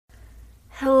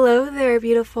Hello there,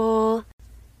 beautiful.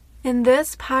 In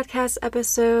this podcast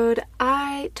episode,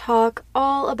 I talk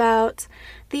all about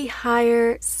the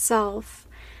higher self.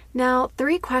 Now,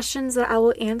 3 questions that I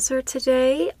will answer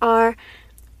today are: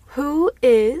 who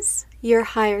is your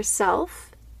higher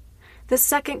self? The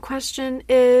second question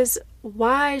is,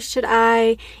 why should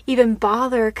I even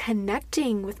bother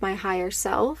connecting with my higher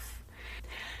self?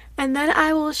 And then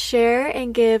I will share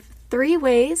and give 3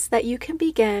 ways that you can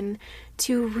begin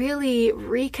to really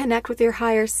reconnect with your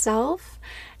higher self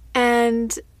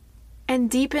and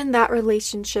deepen that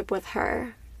relationship with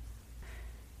her.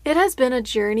 It has been a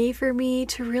journey for me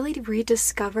to really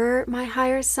rediscover my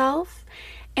higher self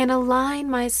and align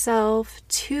myself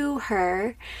to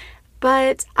her.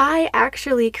 But I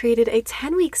actually created a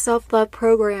 10-week self-love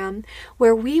program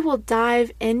where we will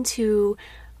dive into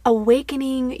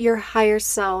awakening your higher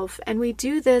self, and we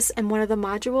do this in one of the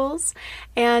modules.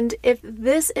 And if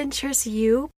this interests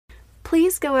you,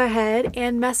 please go ahead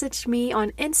and message me on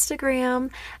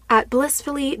Instagram at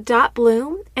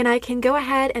blissfully.bloom, and I can go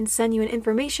ahead and send you an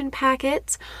information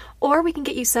packet, or we can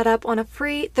get you set up on a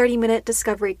free 30-minute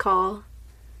discovery call.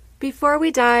 Before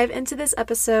we dive into this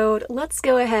episode, let's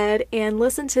go ahead and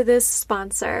listen to this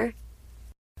sponsor.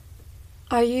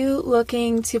 Are you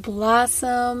looking to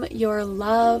blossom your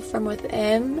love from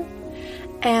within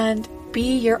and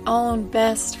be your own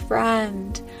best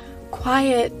friend?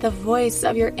 Quiet the voice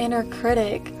of your inner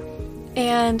critic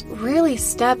and really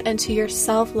step into your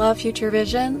self-love future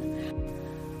vision?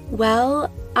 Well,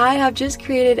 I have just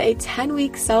created a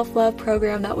 10-week self-love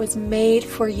program that was made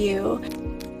for you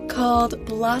called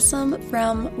Blossom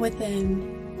from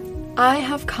Within. I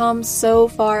have come so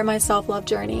far in my self-love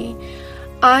journey.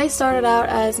 I started out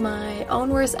as my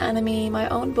own worst enemy, my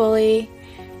own bully,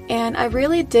 and I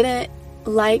really didn't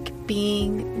like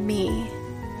being me.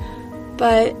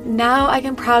 But now I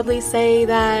can proudly say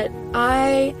that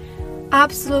I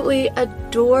absolutely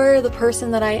adore the person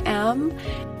that I am.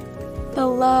 The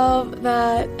love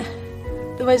that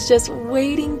was just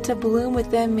waiting to bloom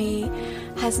within me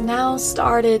has now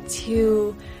started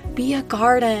to be a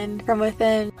garden from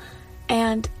within.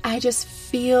 And I just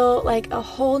feel like a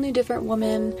whole new different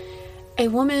woman, a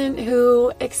woman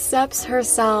who accepts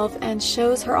herself and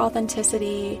shows her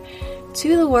authenticity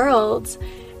to the world.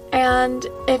 And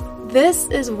if this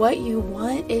is what you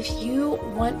want, if you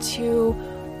want to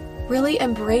really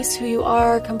embrace who you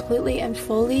are completely and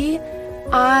fully,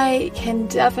 I can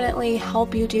definitely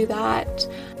help you do that.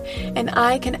 And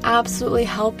I can absolutely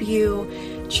help you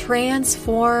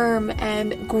transform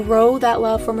and grow that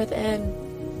love from within.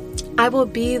 I will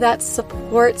be that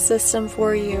support system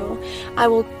for you. I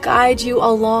will guide you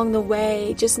along the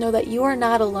way. Just know that you are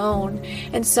not alone.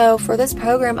 And so for this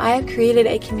program, I have created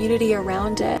a community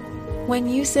around it. When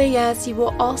you say yes, you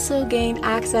will also gain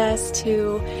access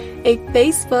to a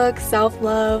Facebook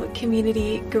self-love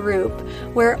community group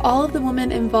where all of the women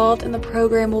involved in the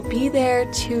program will be there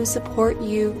to support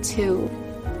you too.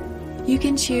 You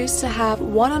can choose to have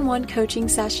one-on-one coaching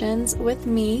sessions with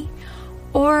me,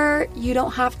 or you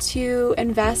don't have to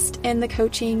invest in the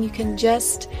coaching. You can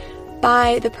just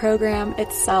buy the program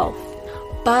itself.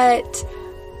 But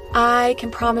I can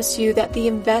promise you that the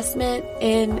investment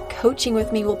in coaching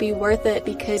with me will be worth it,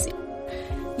 because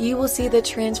you will see the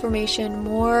transformation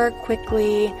more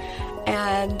quickly.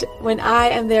 And when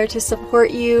I am there to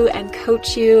support you and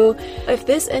coach you, if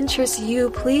this interests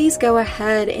you, please go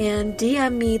ahead and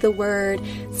DM me the word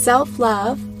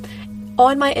self-love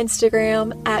on my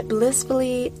Instagram at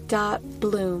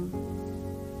blissfully.bloom.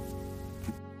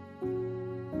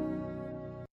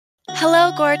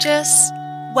 Hello, gorgeous.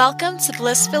 Welcome to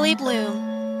Blissfully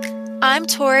Bloom. I'm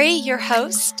Tori, your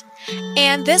host,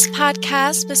 and this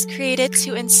podcast was created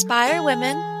to inspire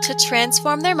women to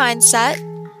transform their mindset,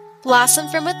 blossom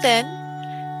from within,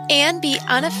 and be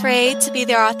unafraid to be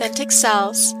their authentic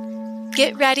selves.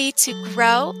 Get ready to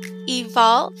grow,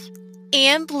 evolve,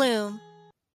 and bloom.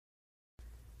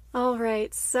 All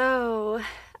right, so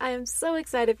I am so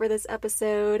excited for this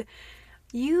episode.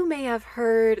 You may have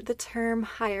heard the term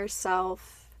higher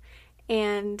self,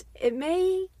 and it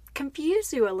may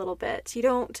confuse you a little bit. You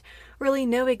don't really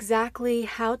know exactly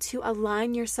how to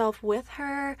align yourself with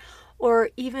her,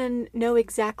 or even know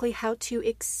exactly how to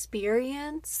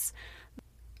experience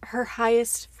her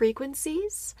highest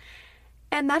frequencies.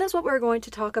 And that is what we're going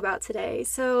to talk about today.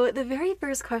 So the very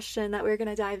first question that we're going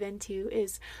to dive into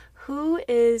is, who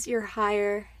is your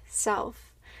higher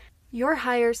self? Your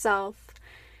higher self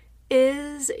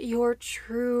is your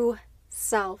true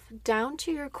self, down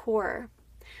to your core.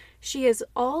 She is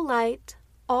all light,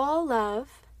 all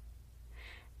love,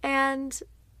 and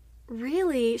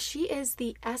really, she is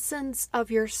the essence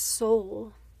of your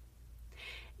soul.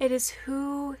 It is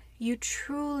who you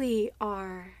truly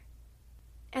are.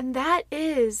 And that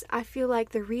is, I feel like,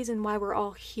 the reason why we're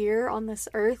all here on this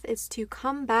earth is to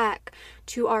come back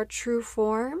to our true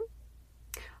form,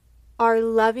 our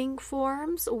loving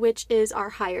forms, which is our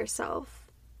higher self.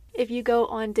 If you go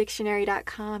on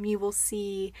dictionary.com, you will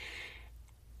see,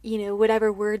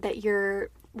 whatever word that you're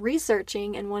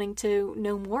researching and wanting to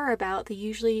know more about, they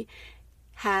usually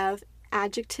have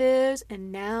adjectives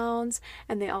and nouns,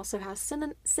 and they also have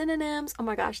synonyms. Oh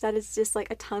my gosh, that is just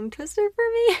like a tongue twister for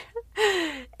me.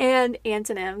 And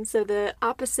antonyms, so the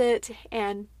opposite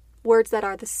and words that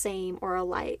are the same or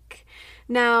alike.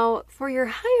 Now, for your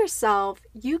higher self,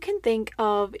 you can think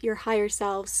of your higher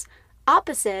self's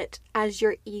opposite as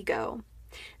your ego.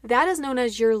 That is known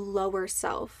as your lower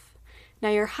self. Now,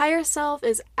 your higher self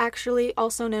is actually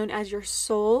also known as your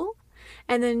soul,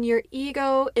 and then your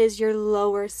ego is your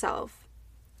lower self.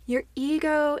 Your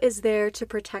ego is there to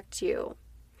protect you.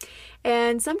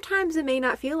 And sometimes it may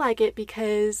not feel like it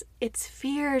because it's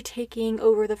fear taking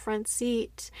over the front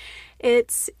seat.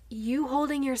 It's you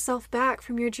holding yourself back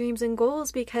from your dreams and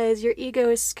goals because your ego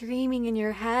is screaming in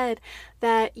your head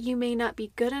that you may not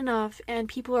be good enough and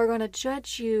people are going to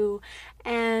judge you.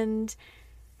 And,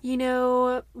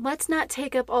 let's not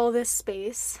take up all this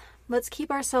space. Let's keep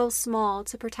ourselves small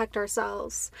to protect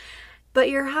ourselves. But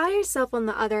your higher self, on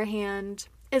the other hand,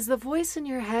 is the voice in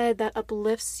your head that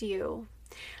uplifts you,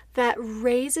 that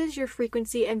raises your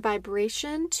frequency and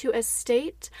vibration to a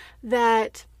state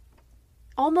that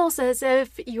almost as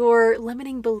if your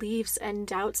limiting beliefs and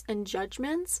doubts and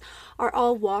judgments are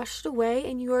all washed away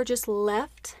and you are just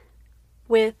left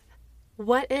with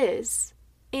what is.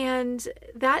 And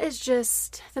that is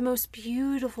just the most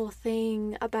beautiful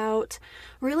thing about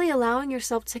really allowing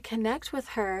yourself to connect with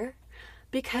her,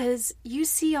 because you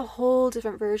see a whole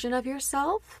different version of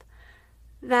yourself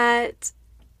that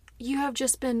you have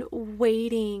just been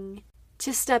waiting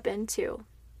to step into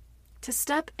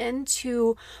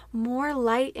more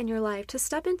light in your life, to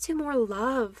step into more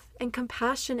love and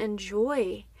compassion and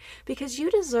joy, because you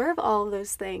deserve all of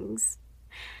those things.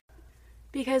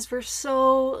 Because for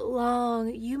so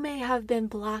long, you may have been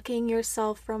blocking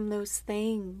yourself from those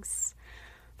things,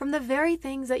 from the very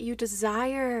things that you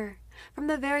desire, from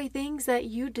the very things that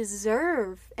you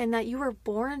deserve and that you were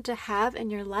born to have in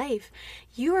your life.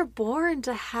 You were born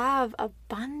to have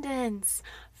abundance,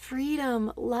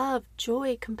 freedom, love,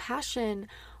 joy, compassion,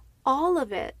 all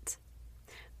of it.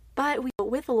 But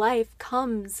with life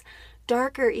comes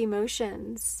darker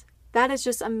emotions. That is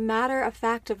just a matter of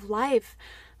fact of life.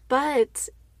 But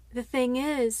the thing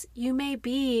is, you may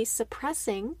be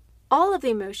suppressing all of the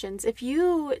emotions. If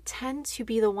you tend to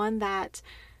be the one that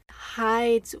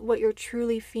hides what you're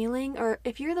truly feeling, or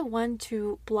if you're the one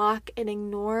to block and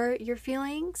ignore your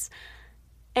feelings,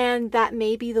 and that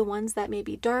may be the ones that may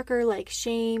be darker, like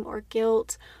shame or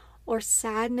guilt or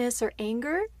sadness or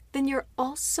anger, then you're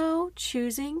also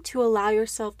choosing to allow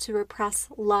yourself to repress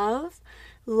love,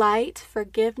 light,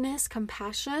 forgiveness,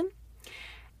 compassion,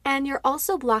 and you're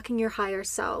also blocking your higher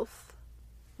self.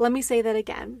 Let me say that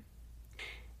again.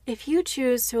 If you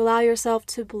choose to allow yourself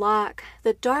to block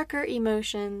the darker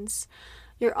emotions,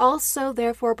 you're also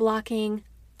therefore blocking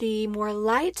the more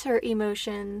lighter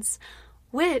emotions,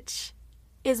 which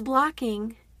is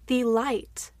blocking the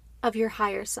light of your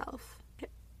higher self.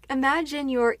 Imagine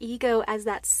your ego as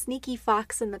that sneaky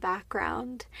fox in the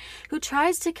background who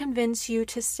tries to convince you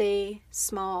to stay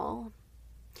small.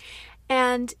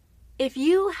 And if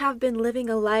you have been living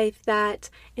a life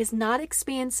that is not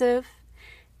expansive,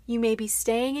 you may be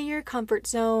staying in your comfort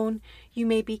zone, you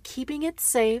may be keeping it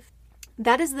safe,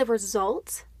 that is the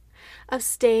result of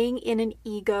staying in an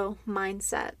ego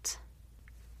mindset.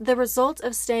 The result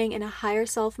of staying in a higher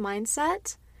self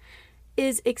mindset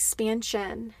is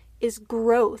expansion, is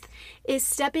growth, is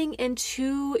stepping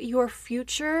into your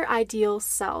future ideal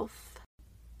self,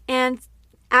 and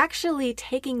actually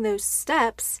taking those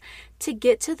steps to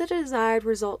get to the desired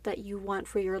result that you want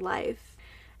for your life.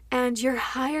 And your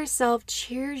higher self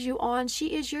cheers you on.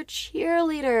 She is your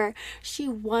cheerleader. She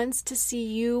wants to see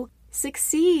you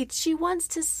succeed. She wants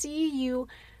to see you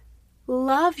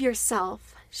love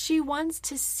yourself. She wants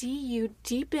to see you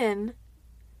deepen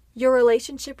your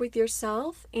relationship with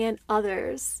yourself and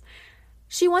others.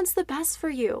 She wants the best for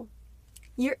you.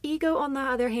 Your ego, on the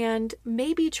other hand,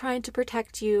 may be trying to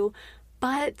protect you,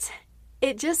 but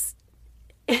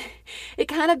it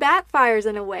kind of backfires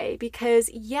in a way, because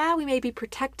we may be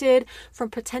protected from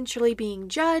potentially being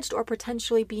judged or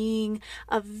potentially being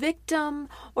a victim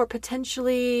or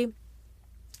potentially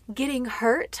getting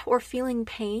hurt or feeling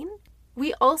pain.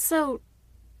 We also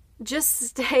just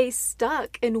stay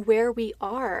stuck in where we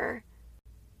are.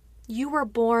 You were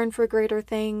born for greater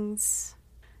things.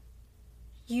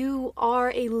 You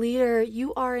are a leader.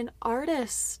 You are an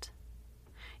artist.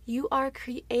 You are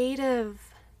creative.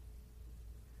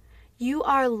 You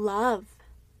are love.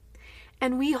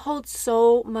 And we hold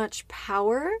so much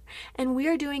power, and we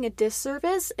are doing a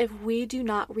disservice if we do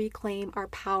not reclaim our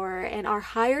power, and our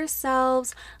higher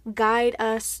selves guide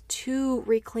us to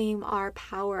reclaim our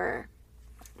power.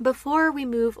 Before we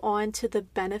move on to the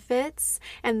benefits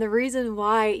and the reason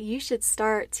why you should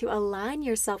start to align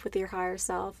yourself with your higher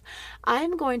self,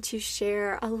 I'm going to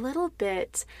share a little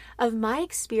bit of my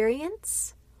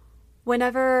experience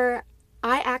whenever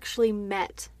I actually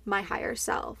met my higher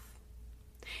self.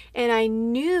 And I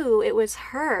knew it was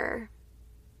her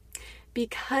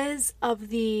because of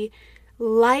the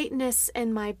lightness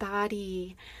in my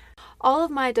body. All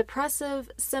of my depressive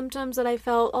symptoms that I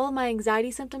felt, all of my anxiety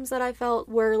symptoms that I felt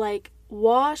were like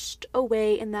washed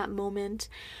away in that moment.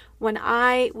 When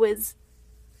I was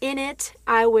in it,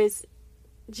 I was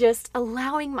just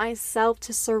allowing myself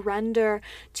to surrender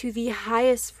to the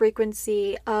highest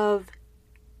frequency of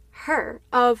her,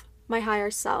 of my higher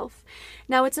self.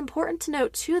 Now, it's important to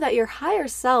note too that your higher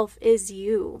self is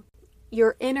you.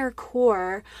 Your inner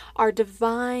core, our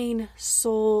divine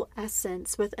soul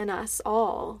essence within us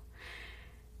all.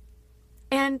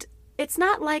 And it's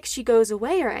not like she goes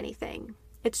away or anything.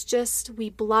 It's just we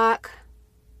block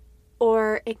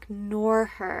or ignore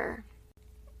her.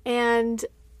 And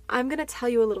I'm going to tell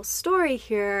you a little story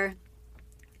here.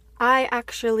 I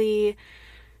actually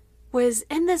was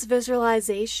in this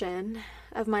visualization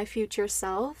of my future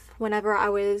self whenever I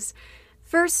was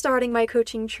first starting my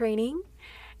coaching training,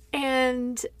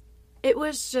 and it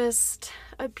was just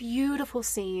a beautiful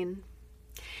scene.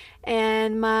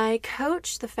 And my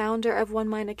coach, the founder of One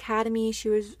Mind Academy, she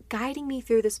was guiding me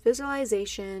through this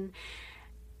visualization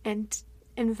and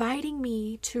inviting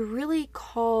me to really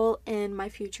call in my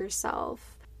future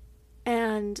self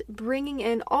and bringing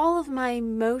in all of my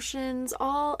emotions,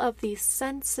 all of these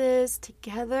senses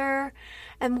together.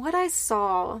 And what I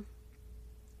saw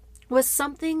was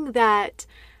something that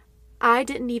I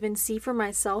didn't even see for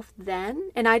myself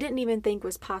then, and I didn't even think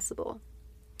was possible.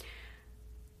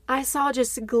 I saw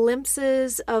just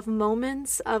glimpses of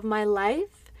moments of my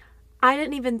life. I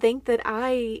didn't even think that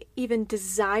I even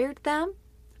desired them,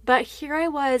 but here I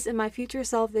was in my future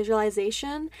self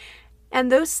visualization,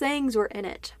 and those things were in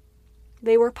it.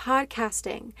 They were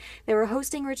podcasting, they were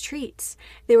hosting retreats,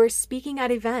 they were speaking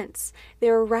at events, they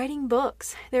were writing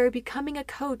books, they were becoming a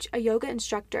coach, a yoga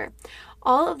instructor.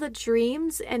 All of the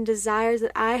dreams and desires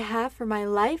that I have for my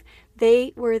life,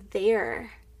 they were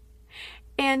there.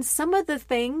 And some of the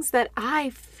things that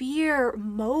I fear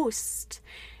most,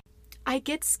 I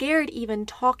get scared even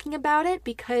talking about it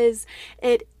because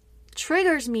it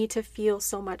triggers me to feel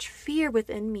so much fear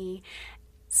within me,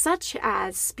 such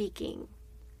as speaking.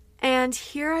 And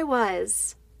here I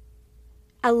was,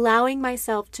 allowing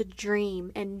myself to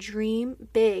dream and dream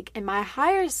big, and my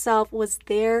higher self was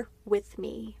there with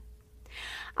me.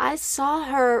 I saw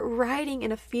her riding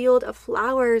in a field of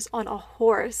flowers on a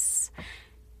horse.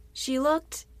 She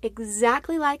looked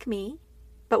exactly like me,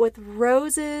 but with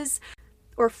roses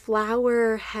or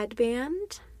flower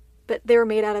headband, but they were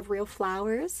made out of real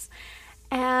flowers.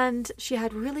 And she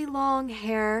had really long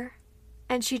hair,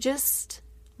 and she just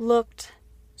looked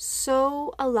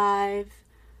so alive,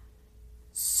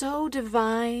 so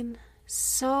divine,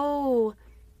 so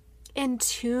in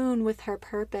tune with her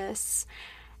purpose.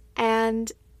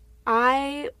 And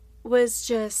I was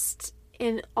just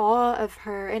in awe of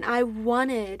her, and I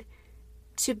wanted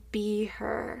to be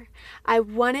her. I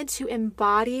wanted to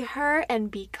embody her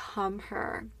and become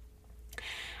her.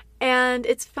 And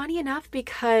it's funny enough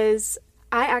because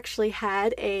I actually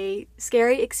had a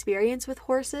scary experience with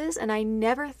horses, and I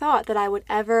never thought that I would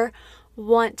ever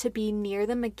want to be near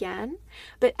them again.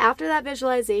 But after that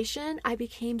visualization, I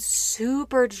became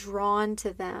super drawn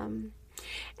to them.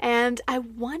 And I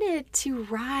wanted to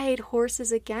ride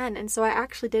horses again. And so I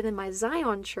actually did in my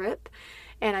Zion trip.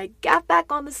 And I got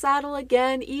back on the saddle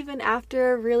again, even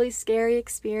after a really scary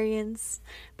experience.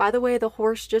 By the way, the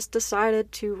horse just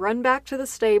decided to run back to the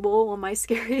stable on my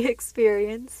scary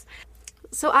experience.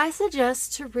 So I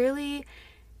suggest to really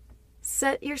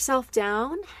set yourself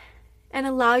down and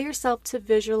allow yourself to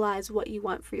visualize what you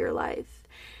want for your life.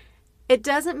 It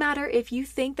doesn't matter if you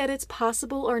think that it's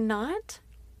possible or not.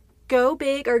 Go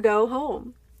big or go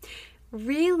home.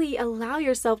 Really allow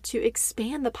yourself to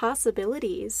expand the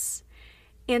possibilities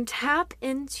and tap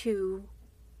into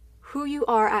who you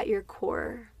are at your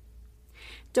core.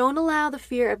 Don't allow the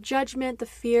fear of judgment, the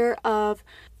fear of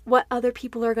what other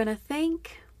people are going to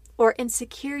think, or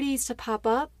insecurities to pop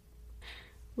up.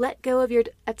 Let go of your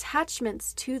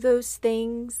attachments to those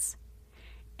things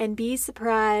and be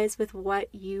surprised with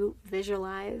what you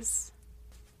visualize.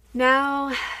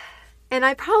 Now, and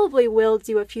I probably will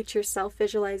do a future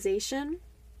self-visualization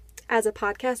as a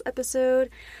podcast episode.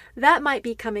 That might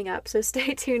be coming up, so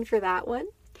stay tuned for that one.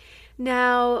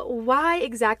 Now, why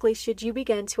exactly should you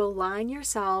begin to align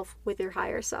yourself with your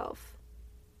higher self?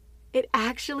 It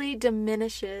actually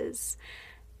diminishes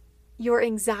your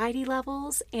anxiety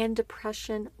levels and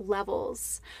depression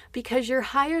levels because your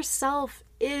higher self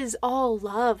is all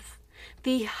love,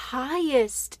 the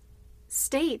highest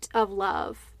state of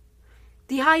love,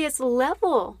 the highest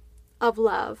level of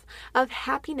love, of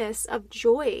happiness, of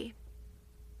joy.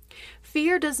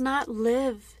 Fear does not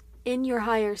live in your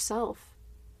higher self.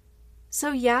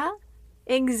 So yeah,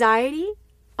 anxiety,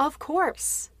 of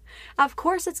course. Of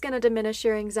course it's going to diminish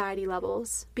your anxiety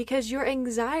levels because your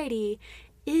anxiety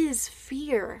is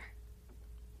fear.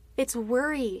 It's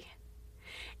worry.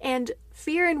 And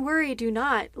fear and worry do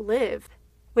not live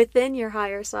within your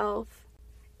higher self.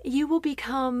 You will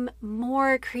become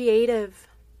more creative,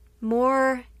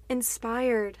 more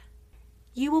inspired.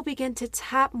 You will begin to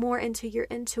tap more into your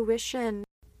intuition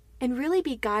and really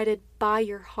be guided by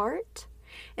your heart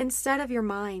instead of your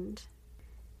mind.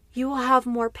 You will have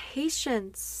more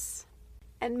patience.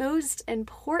 And most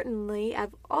importantly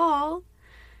of all,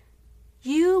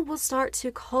 you will start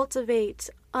to cultivate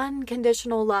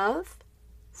unconditional love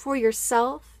for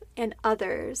yourself and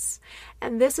others.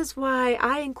 And this is why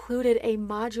I included a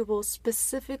module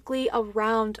specifically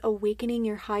around awakening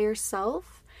your higher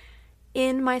self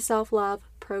in my self-love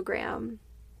program.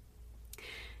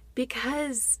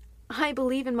 Because I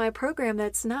believe in my program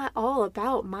that's not all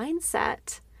about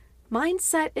mindset.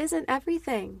 Mindset isn't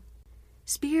everything.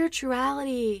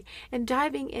 Spirituality and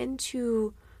diving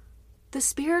into the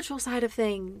spiritual side of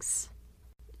things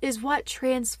is what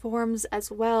transforms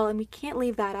as well, and we can't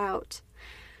leave that out.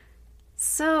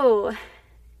 So,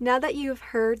 now that you've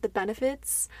heard the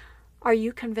benefits, are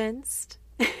you convinced?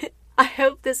 I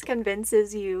hope this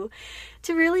convinces you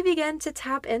to really begin to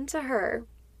tap into her.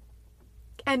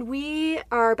 And we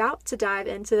are about to dive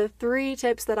into the 3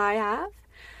 tips that I have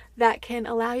that can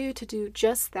allow you to do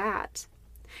just that.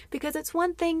 Because it's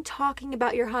one thing talking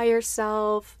about your higher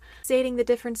self, stating the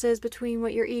differences between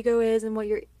what your ego is and what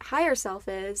your higher self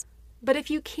is. But if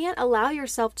you can't allow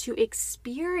yourself to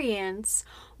experience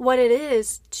what it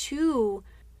is to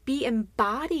be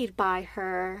embodied by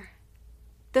her,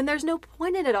 then there's no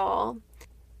point in it all.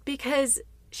 Because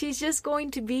she's just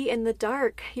going to be in the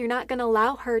dark. You're not going to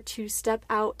allow her to step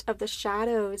out of the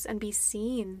shadows and be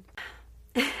seen.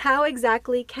 How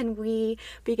exactly can we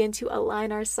begin to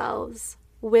align ourselves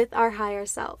with our higher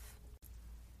self?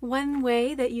 One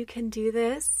way that you can do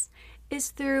this is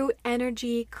through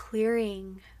energy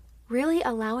clearing. Really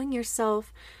allowing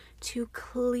yourself to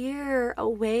clear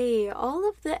away all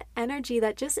of the energy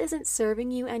that just isn't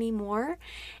serving you anymore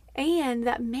and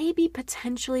that may be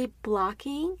potentially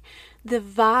blocking the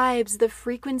vibes, the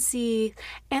frequency,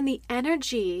 and the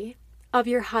energy of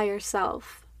your higher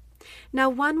self. Now,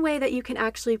 one way that you can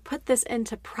actually put this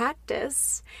into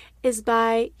practice is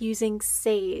by using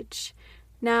sage.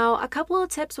 Now, a couple of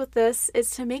tips with this is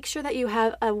to make sure that you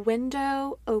have a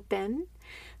window open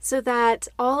so that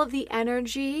all of the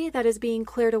energy that is being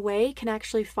cleared away can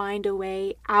actually find a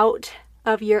way out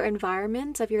of your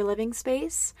environment, of your living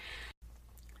space.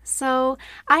 So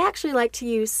I actually like to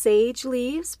use sage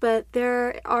leaves, but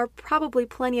there are probably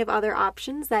plenty of other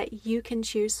options that you can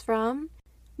choose from.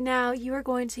 Now you are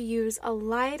going to use a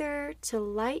lighter to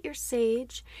light your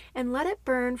sage and let it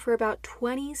burn for about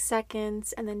 20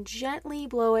 seconds and then gently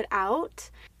blow it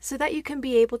out so that you can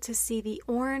be able to see the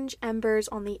orange embers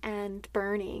on the end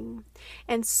burning.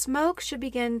 And smoke should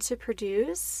begin to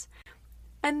produce.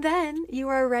 And then you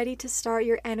are ready to start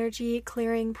your energy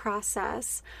clearing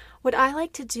process. What I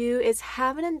like to do is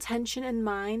have an intention in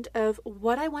mind of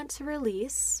what I want to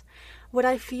release, what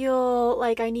I feel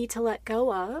like I need to let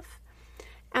go of,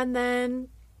 and then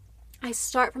I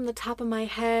start from the top of my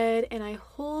head and I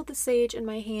hold the sage in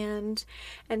my hand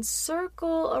and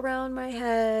circle around my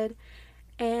head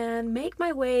and make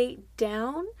my way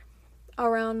down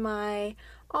around my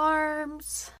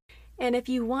arms. And if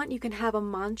you want, you can have a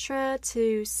mantra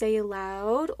to say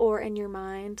aloud or in your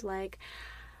mind, like,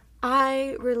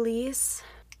 I release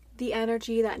the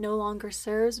energy that no longer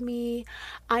serves me.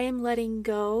 I am letting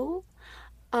go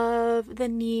of the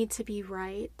need to be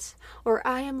right, or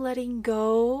I am letting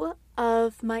go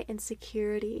of my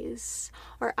insecurities,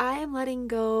 or I am letting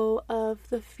go of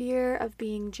the fear of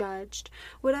being judged.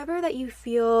 Whatever that you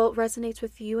feel resonates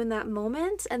with you in that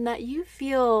moment and that you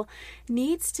feel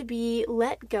needs to be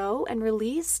let go and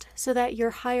released so that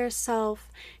your higher self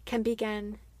can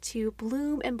begin to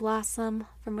bloom and blossom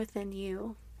from within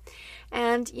you.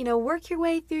 And, work your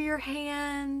way through your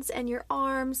hands and your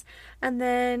arms, and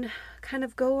then kind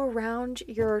of go around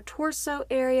your torso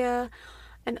area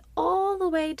and all the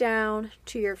way down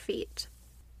to your feet.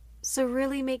 So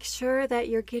really make sure that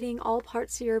you're getting all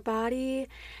parts of your body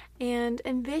and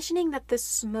envisioning that the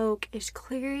smoke is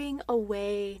clearing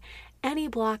away any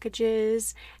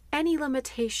blockages, any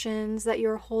limitations that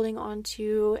you're holding on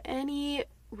to, any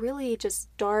really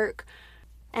just dark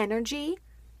energy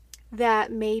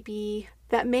that may be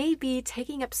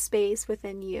taking up space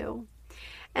within you.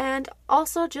 And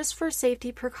also, just for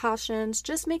safety precautions,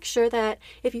 just make sure that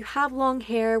if you have long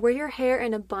hair, wear your hair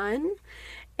in a bun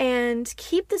and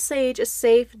keep the sage a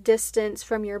safe distance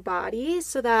from your body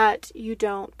so that you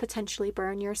don't potentially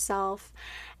burn yourself.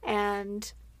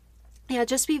 And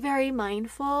just be very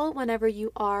mindful whenever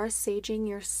you are saging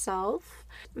yourself.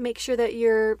 Make sure that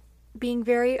you're being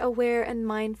very aware and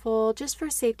mindful just for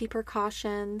safety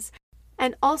precautions.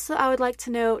 And also, I would like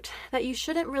to note that you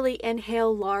shouldn't really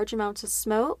inhale large amounts of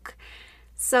smoke,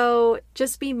 so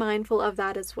just be mindful of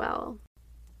that as well.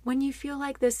 When you feel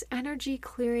like this energy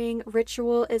clearing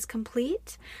ritual is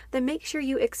complete, then make sure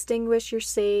you extinguish your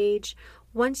sage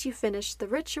once you finish the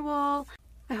ritual.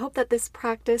 I hope that this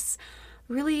practice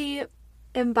really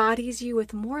embodies you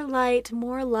with more light,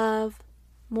 more love,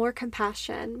 more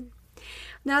compassion.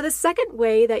 Now, the second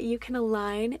way that you can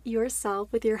align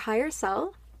yourself with your higher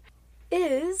self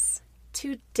is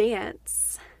to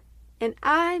dance. And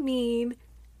I mean,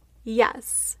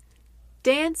 yes,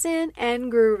 dancing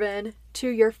and grooving to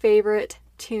your favorite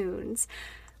tunes.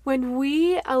 When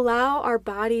we allow our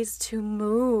bodies to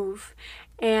move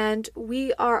and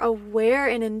we are aware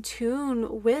and in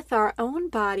tune with our own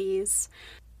bodies,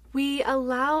 we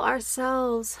allow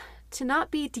ourselves to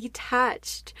not be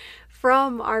detached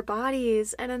from our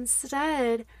bodies and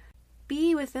instead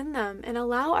be within them and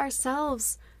allow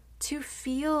ourselves to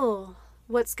feel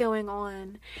what's going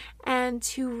on and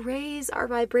to raise our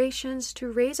vibrations,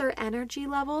 to raise our energy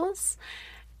levels.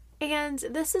 And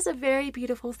this is a very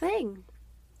beautiful thing,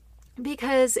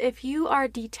 because if you are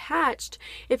detached,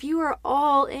 if you are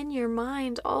all in your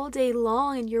mind all day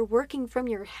long and you're working from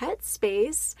your head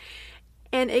space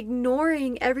and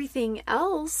ignoring everything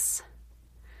else,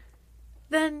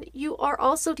 then you are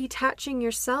also detaching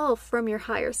yourself from your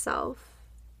higher self.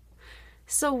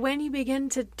 So when you begin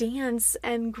to dance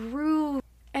and groove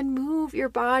and move your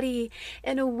body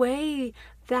in a way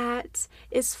that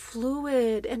is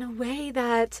fluid, in a way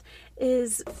that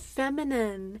is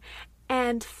feminine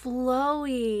and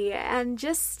flowy and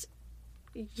just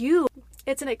you,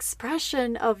 it's an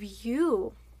expression of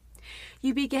you.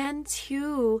 You begin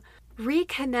to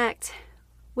reconnect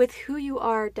with who you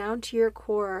are down to your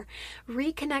core,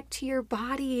 reconnect to your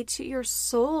body, to your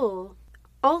soul.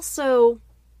 Also,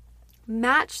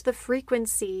 match the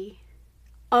frequency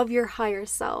of your higher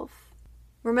self.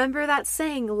 Remember that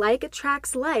saying, like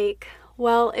attracts like?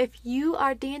 Well, if you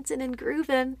are dancing and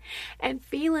grooving and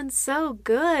feeling so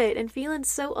good and feeling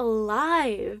so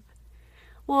alive,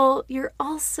 well, you're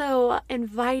also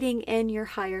inviting in your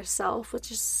higher self,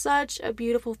 which is such a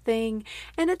beautiful thing.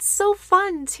 And it's so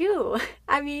fun too.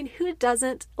 I mean, who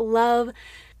doesn't love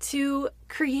to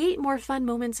create more fun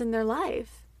moments in their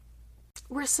life?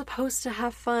 We're supposed to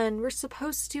have fun. We're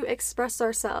supposed to express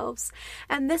ourselves.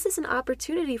 And this is an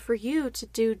opportunity for you to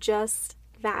do just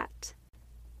that.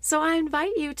 So I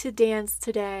invite you to dance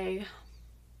today.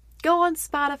 Go on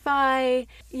Spotify,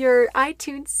 your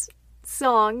iTunes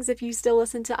songs, if you still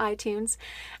listen to iTunes,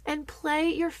 and play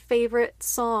your favorite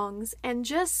songs and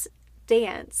just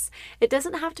dance. It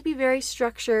doesn't have to be very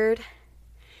structured.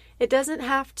 It doesn't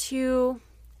have to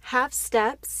have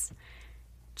steps.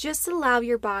 Just allow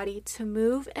your body to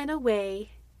move in a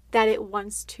way that it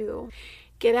wants to.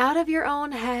 Get out of your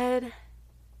own head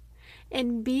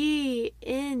and be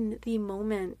in the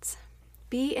moment.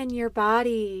 Be in your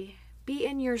body. Be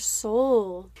in your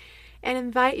soul. And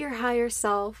invite your higher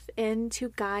self in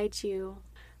to guide you.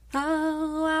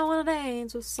 Oh, I want to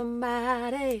dance with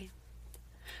somebody.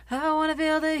 I want to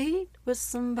feel the heat with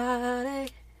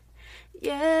somebody.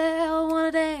 Yeah, I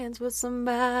want to dance with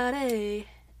somebody.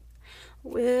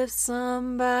 With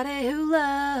somebody who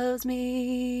loves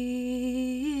me.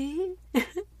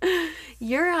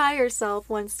 Your higher self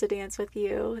wants to dance with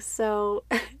you. So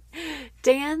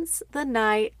dance the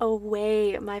night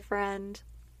away, my friend.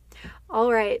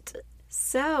 All right.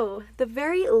 So, the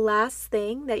very last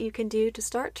thing that you can do to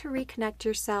start to reconnect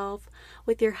yourself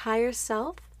with your higher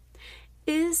self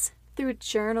is through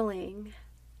journaling.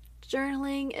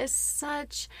 Journaling is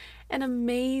such an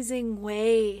amazing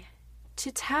way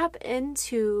to tap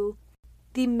into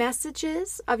the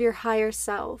messages of your higher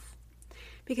self.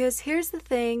 Because here's the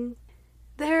thing,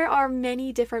 there are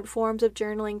many different forms of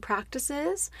journaling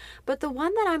practices, but the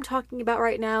one that I'm talking about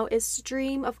right now is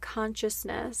stream of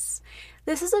consciousness.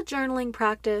 This is a journaling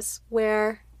practice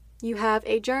where you have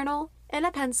a journal and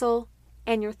a pencil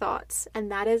and your thoughts,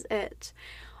 and that is it.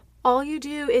 All you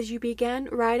do is you begin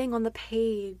writing on the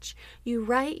page. You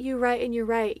write, and you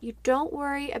write. You don't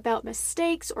worry about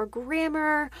mistakes or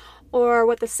grammar or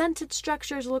what the sentence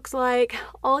structures looks like.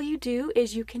 All you do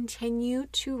is you continue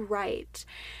to write.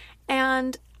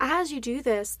 And as you do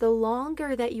this, the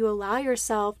longer that you allow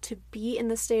yourself to be in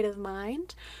the state of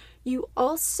mind, you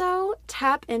also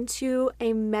tap into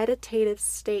a meditative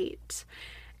state.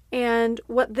 And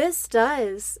what this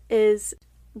does is,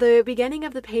 the beginning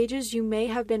of the pages you may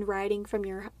have been writing from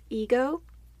your ego,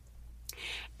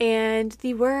 and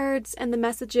the words and the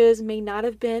messages may not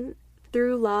have been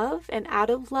through love and out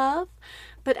of love,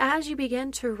 but as you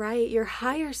begin to write, your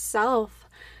higher self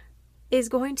is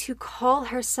going to call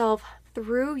herself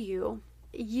through you.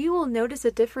 You will notice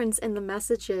a difference in the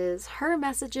messages. Her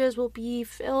messages will be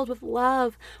filled with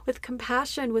love, with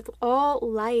compassion, with all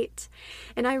light.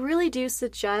 And I really do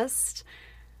suggest,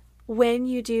 when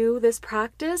you do this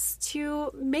practice,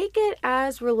 to make it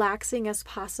as relaxing as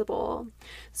possible.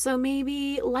 So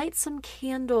maybe light some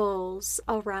candles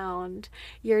around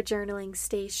your journaling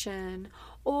station,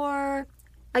 or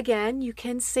again, you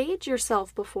can sage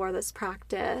yourself before this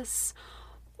practice,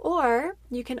 or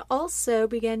you can also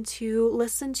begin to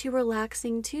listen to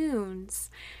relaxing tunes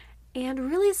and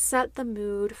really set the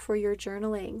mood for your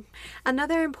journaling.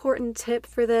 Another important tip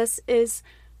for this is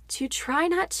to try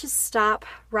not to stop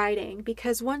writing,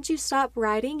 because once you stop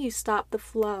writing, you stop the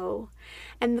flow.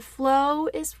 And the flow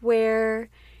is where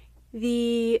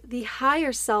the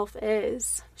higher self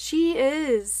is. She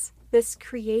is this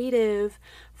creative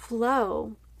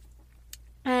flow.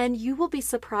 And you will be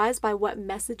surprised by what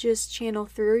messages channel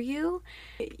through you.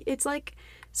 It's like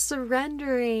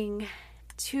surrendering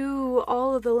to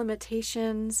all of the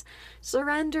limitations,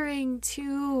 surrendering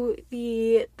to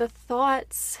the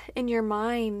thoughts in your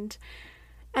mind,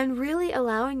 and really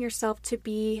allowing yourself to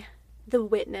be the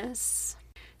witness.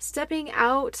 Stepping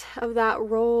out of that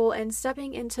role and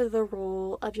stepping into the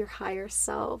role of your higher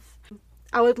self.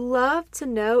 I would love to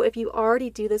know, if you already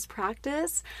do this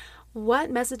practice,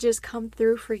 what messages come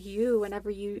through for you whenever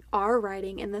you are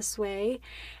writing in this way.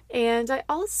 And I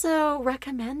also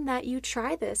recommend that you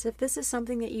try this. If this is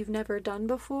something that you've never done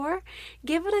before,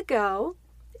 give it a go.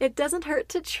 It doesn't hurt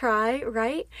to try,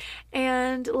 right?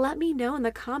 And let me know in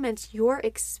the comments your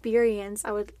experience.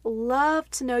 I would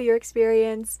love to know your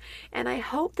experience, and I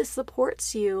hope this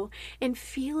supports you in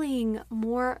feeling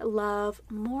more love,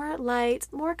 more light,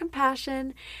 more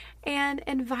compassion, and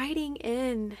inviting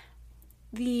in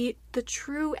the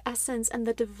true essence and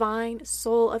the divine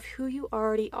soul of who you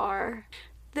already are.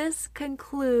 This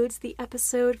concludes the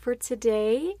episode for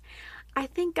today. I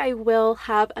think I will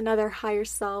have another Higher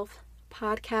Self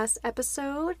podcast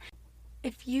episode.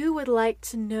 If you would like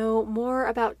to know more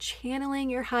about channeling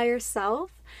your higher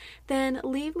self, then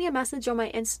leave me a message on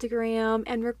my Instagram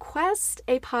and request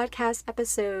a podcast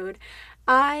episode.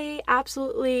 I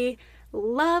absolutely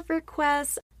love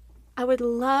requests. I would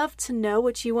love to know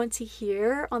what you want to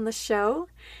hear on the show,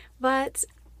 but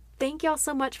thank y'all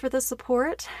so much for the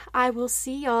support. I will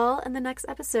see y'all in the next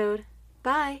episode.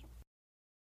 Bye.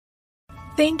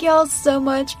 Thank y'all so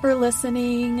much for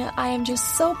listening. I am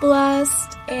just so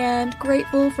blessed and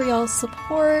grateful for y'all's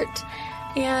support.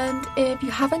 And if you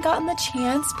haven't gotten the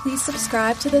chance, please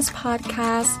subscribe to this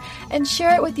podcast and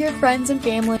share it with your friends and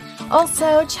family.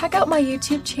 Also, check out my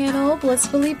YouTube channel,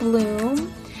 Blissfully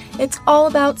Bloom. It's all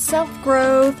about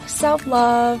self-growth,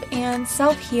 self-love, and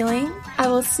self-healing. I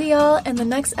will see y'all in the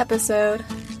next episode.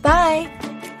 Bye!